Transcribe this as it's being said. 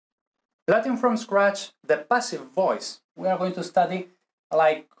Starting from scratch, the passive voice. We are going to study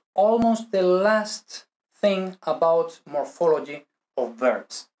like almost the last thing about morphology of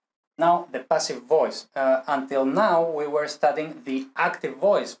verbs. Now, the passive voice. Until now, we were studying the active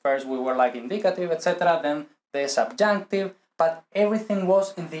voice. First, we were like indicative, etc. Then the subjunctive, but everything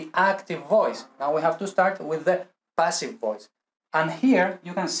was in the active voice. Now we have to start with the passive voice. And here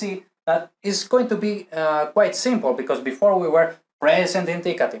you can see that it's going to be quite simple, because before we were present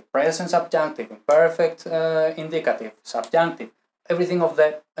indicative, present subjunctive, imperfect indicative, subjunctive, everything of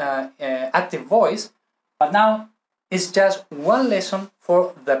the active voice. But now it's just one lesson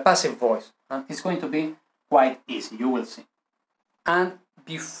for the passive voice. And it's going to be quite easy, you will see. And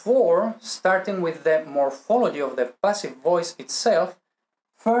before starting with the morphology of the passive voice itself,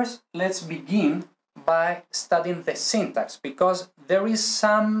 first let's begin by studying the syntax, because there is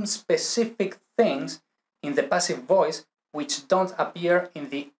some specific things in the passive voice which don't appear in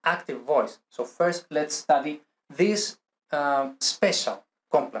the active voice. So first let's study these special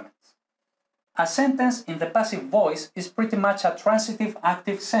complements. A sentence in the passive voice is pretty much a transitive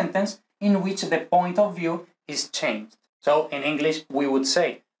active sentence in which the point of view is changed. So in English we would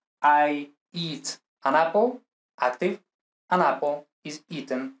say, I eat an apple, active, an apple is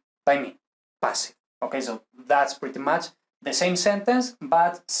eaten by me, passive. Okay, so that's pretty much the same sentence,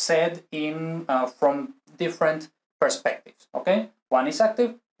 but said in from different perspectives. Okay, one is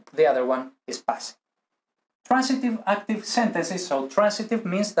active, the other one is passive. Transitive active sentences, so transitive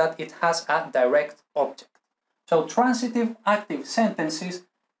means that it has a direct object. So transitive active sentences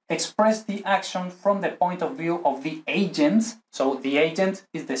express the action from the point of view of the agent. So the agent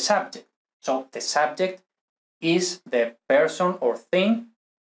is the subject. So the subject is the person or thing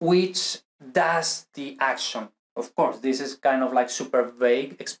which does the action. Of course, this is kind of like super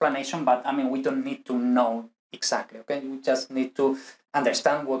vague explanation, but I mean, we don't need to know exactly, okay? We just need to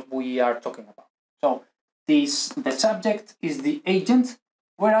understand what we are talking about. So the subject is the agent,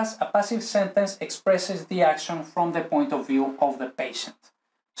 whereas a passive sentence expresses the action from the point of view of the patient.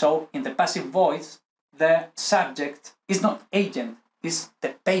 So in the passive voice, the subject is not agent, it's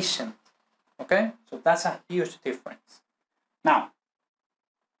the patient, okay? So that's a huge difference. Now,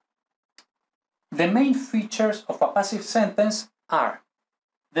 the main features of a passive sentence are: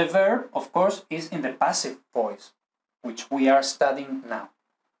 the verb, of course, is in the passive voice, which we are studying now.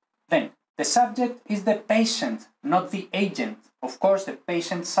 Then, the subject is the patient, not the agent. Of course, the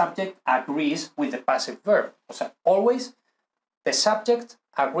patient subject agrees with the passive verb. So always, the subject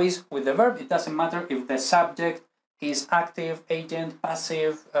agrees with the verb. It doesn't matter if the subject is active, agent,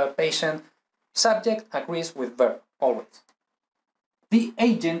 passive, patient. Subject agrees with verb, always. The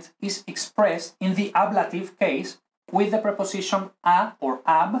agent is expressed in the ablative case with the preposition a or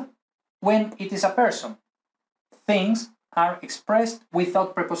ab when it is a person. Things are expressed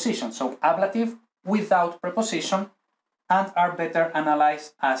without preposition, so ablative without preposition, and are better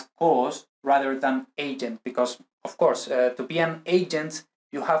analyzed as cause rather than agent, because, of course, to be an agent,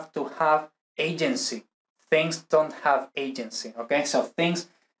 you have to have agency. Things don't have agency, okay? So things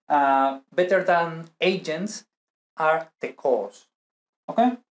better than agents are the cause.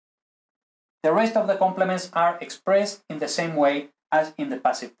 Okay? The rest of the complements are expressed in the same way as in the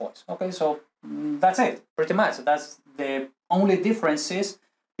passive voice. Okay, so that's it, pretty much. That's the only differences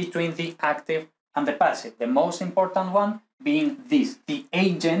between the active and the passive. The most important one being this: the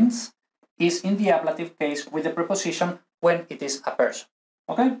agent is in the ablative case with the preposition when it is a person.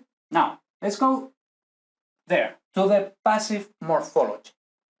 Okay? Now, let's go there, to the passive morphology.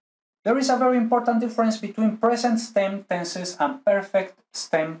 There is a very important difference between present stem tenses and perfect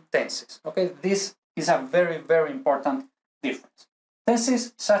stem tenses. Okay, this is a very, very important difference.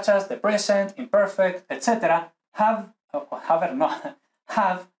 Tenses such as the present, imperfect, etc. have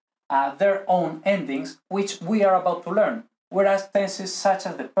their own endings, which we are about to learn, whereas tenses such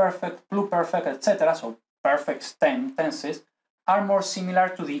as the perfect, pluperfect, etc., so perfect stem tenses, are more similar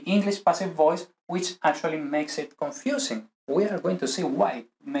to the English passive voice, which actually makes it confusing. We are going to see why it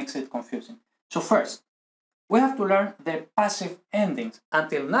makes it confusing. So first, we have to learn the passive endings.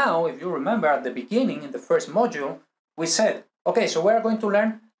 Until now, if you remember at the beginning, in the first module, we said, okay, so we are going to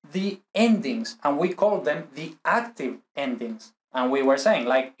learn the endings, and we call them the active endings. And we were saying,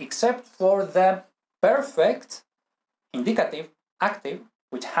 like, except for the perfect, indicative, active,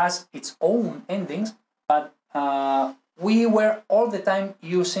 which has its own endings, but we were all the time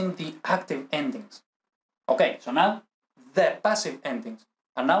using the active endings. Okay, so now the passive endings,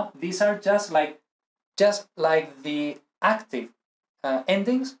 and now these are just like the active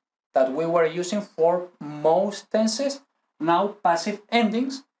endings that we were using for most tenses. Now passive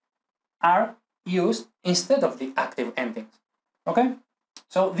endings are used instead of the active endings. Okay,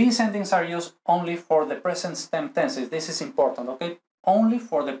 So these endings are used only for the present stem tenses. This is important, okay? Only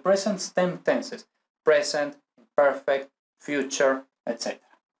for the present stem tenses. Present, imperfect, future, etc.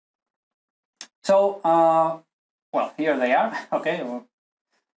 So, well, here they are, okay? Well,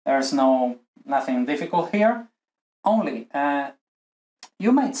 there's nothing difficult here. Only,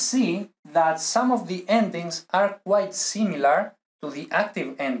 you might see that some of the endings are quite similar to the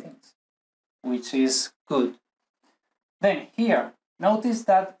active endings, which is good. Then here, notice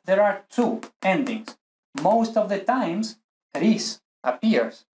that there are two endings. Most of the times, ris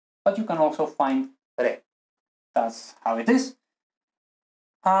appears, but you can also find re. That's how it is.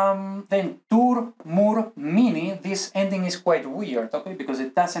 Then tur, mur, mini, this ending is quite weird, okay, because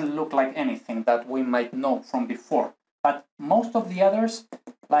it doesn't look like anything that we might know from before. But most of the others,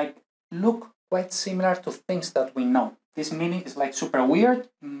 like, look quite similar to things that we know. This mini is like super weird.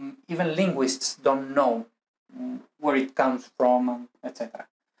 Even linguists don't know where it comes from, etc.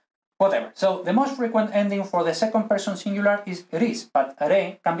 Whatever. So the most frequent ending for the second person singular is ris, but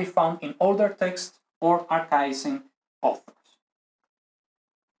re can be found in older texts or archaizing authors.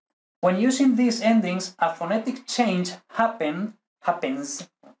 When using these endings, a phonetic change happens,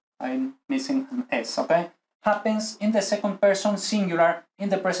 I'm missing an S, okay? Happens in the second person singular in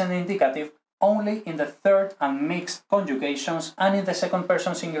the present indicative only in the third and mixed conjugations, and in the second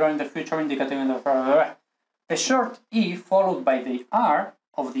person singular in the future indicative in the The short E followed by the R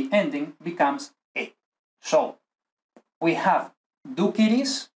of the ending becomes E. So we have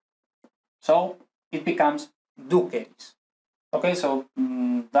duciris, so it becomes duceris. Okay, so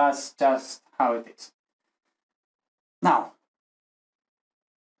that's just how it is. Now,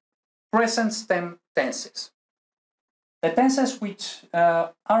 present stem tenses. The tenses which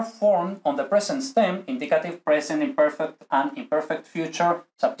are formed on the present stem, indicative, present, imperfect, and imperfect future,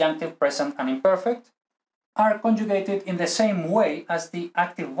 subjunctive, present, and imperfect, are conjugated in the same way as the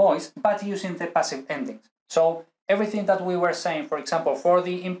active voice, but using the passive endings. So everything that we were saying, for example, for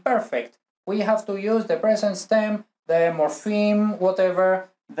the imperfect, we have to use the present stem, the morpheme, whatever,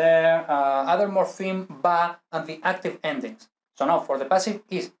 the other morpheme, ba, and the active endings. So now for the passive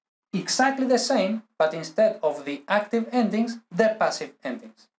is exactly the same, but instead of the active endings, the passive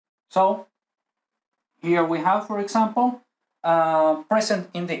endings. So here we have, for example, present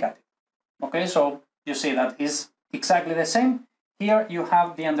indicative. Okay, so you see that is exactly the same. Here you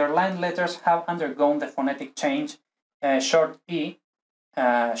have the underlined letters have undergone the phonetic change, short E,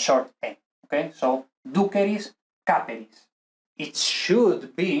 short A. Okay, so duceris, caperis. It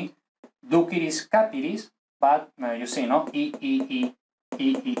should be duceris, caperis, but you see, no, E,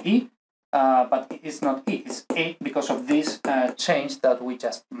 but it's not E, it's A because of this change that we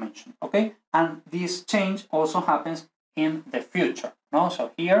just mentioned, okay? And this change also happens in the future, no?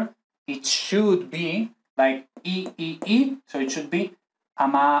 So here it should be like E, so it should be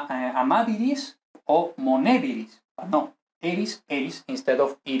amabiris or monebiris, but no, eris instead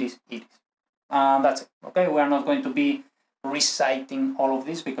of iris. That's it, okay? We are not going to be reciting all of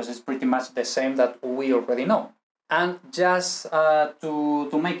this because it's pretty much the same that we already know. And just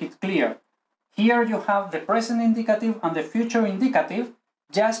to make it clear, here you have the present indicative and the future indicative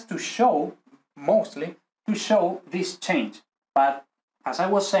just to show, mostly, to show this change. But as I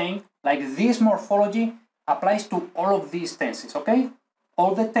was saying, like this morphology applies to all of these tenses, okay?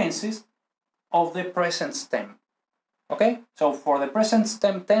 All the tenses of the present stem, okay? So for the present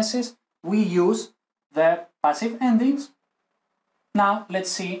stem tenses, we use the passive endings. Now let's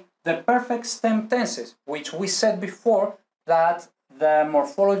see the perfect stem tenses, which we said before that the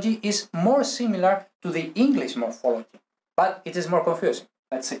morphology is more similar to the English morphology, but it is more confusing.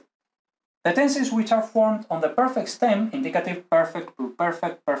 Let's see. The tenses which are formed on the perfect stem, indicative, perfect,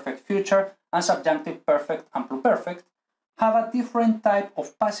 pluperfect, perfect future, and subjunctive, perfect and pluperfect, have a different type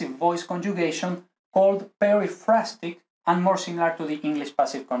of passive voice conjugation called periphrastic and more similar to the English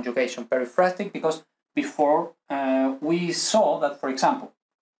passive conjugation. Periphrastic because before we saw that, for example,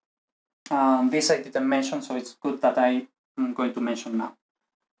 this I didn't mention, so it's good that I'm going to mention now.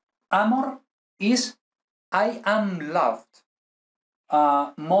 Amor is I am loved.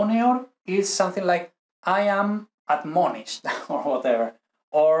 Moneor is something like I am admonished or whatever.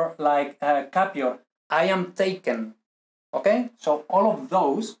 Or like capior, I am taken. Okay, so all of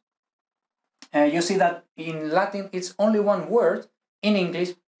those, you see that in Latin it's only one word. In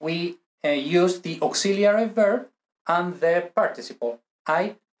English, we use the auxiliary verb and the participle.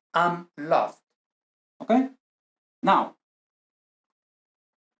 I am loved. Okay? Now,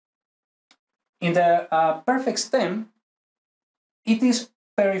 in the perfect stem, it is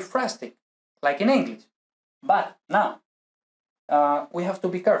periphrastic, like in English. But now, we have to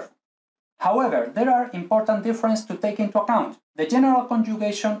be careful. However, there are important differences to take into account. The general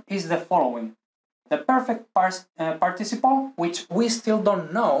conjugation is the following. The perfect participle, which we still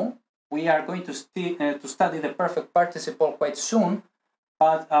don't know. We are going to study the perfect participle quite soon,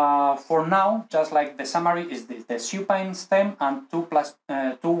 but for now, just like the summary is this, the supine stem and 2 plus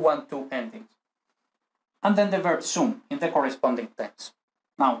 2, 1, 2 endings. And then the verb sum in the corresponding tense.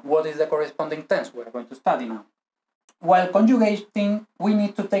 Now, what is the corresponding tense? We are going to study now. While conjugating, we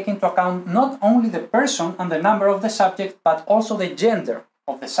need to take into account not only the person and the number of the subject, but also the gender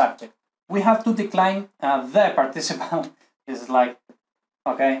of the subject. We have to decline the participle. It's like,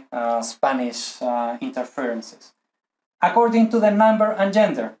 okay, Spanish interferences. According to the number and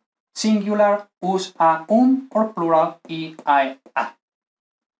gender, singular, us, a, or plural, I,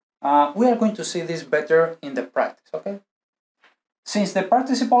 a. We are going to see this better in the practice, okay? Since the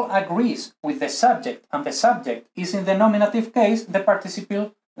participle agrees with the subject and the subject is in the nominative case, the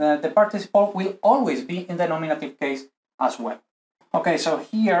participle will always be in the nominative case as well. Okay, so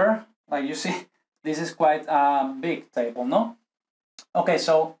here, like you see, this is quite a big table, no? Okay,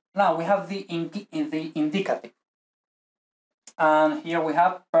 so now we have the indicative. And here we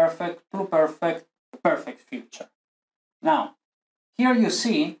have perfect, pluperfect, perfect future. Now, here you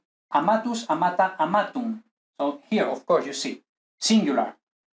see amatus, amata, amatum. So here, of course, you see singular,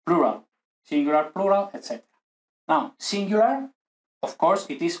 plural, etc. Now, singular, of course,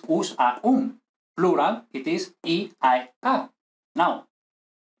 it is us, a, Plural, it is I, a. Now,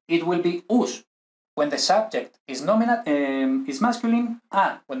 it will be us when the subject is masculine,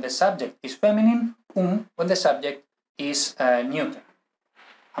 a when the subject is feminine, when the subject is neuter.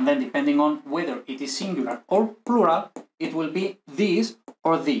 And then depending on whether it is singular or plural, it will be this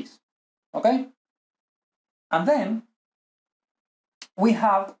or this. Okay? And then we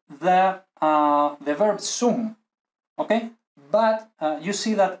have the verb sum. Okay? But you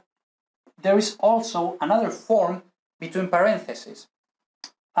see that there is also another form between parentheses.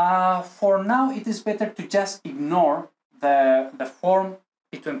 For now, it is better to just ignore the form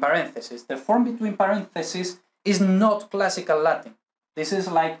between parentheses. The form between parentheses is not classical Latin. This is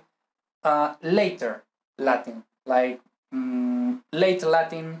like later Latin, like late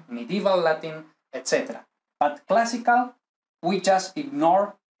Latin, medieval Latin, etc. But classical, we just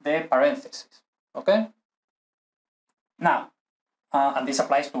ignore the parentheses, okay? Now, and this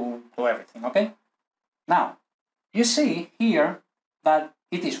applies to everything, okay? Now, you see here that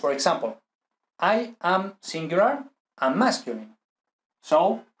it is, for example, I am singular and masculine.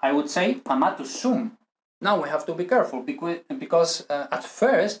 So I would say amatus sum. Now we have to be careful because at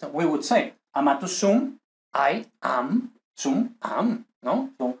first we would say amatus sum, I am, sum, am, no?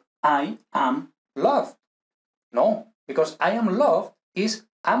 So I am loved. No, because I am loved is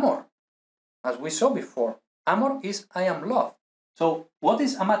amor, as we saw before. Amor is I am loved. So what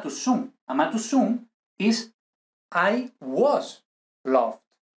is amatus sum? Amatus sum is I was loved.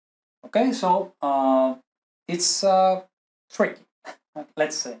 Okay, so it's tricky,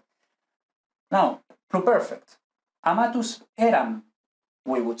 let's say. Now, pluperfect. Amatus eram,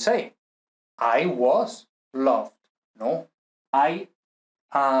 we would say, I was loved. No, I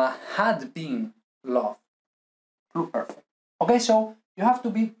had been loved. Pluperfect. Okay, so you have to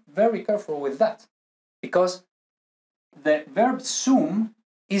be very careful with that, because the verb sum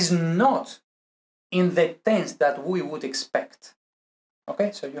is not in the tense that we would expect.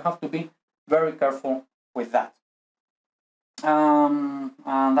 Okay, so you have to be very careful with that. And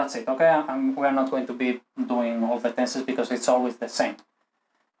that's it, okay? We are not going to be doing all the tenses because it's always the same.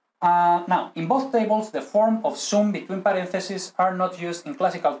 Now, in both tables, the form of sum between parentheses are not used in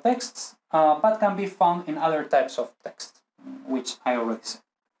classical texts, but can be found in other types of text, which I already said.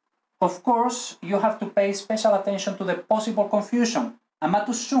 Of course, you have to pay special attention to the possible confusion.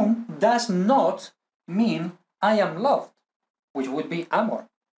 Amatus sum does not mean I am loved, which would be amor,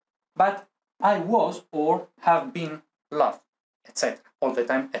 but I was or have been loved, etc. All the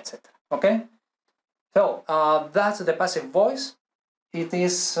time, etc. Okay? So, that's the passive voice. It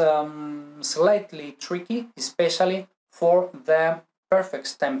is slightly tricky, especially for the perfect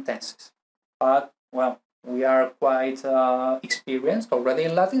stem tenses. But, well, we are quite experienced already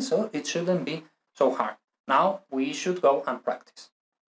in Latin, so it shouldn't be so hard. Now we should go and practice.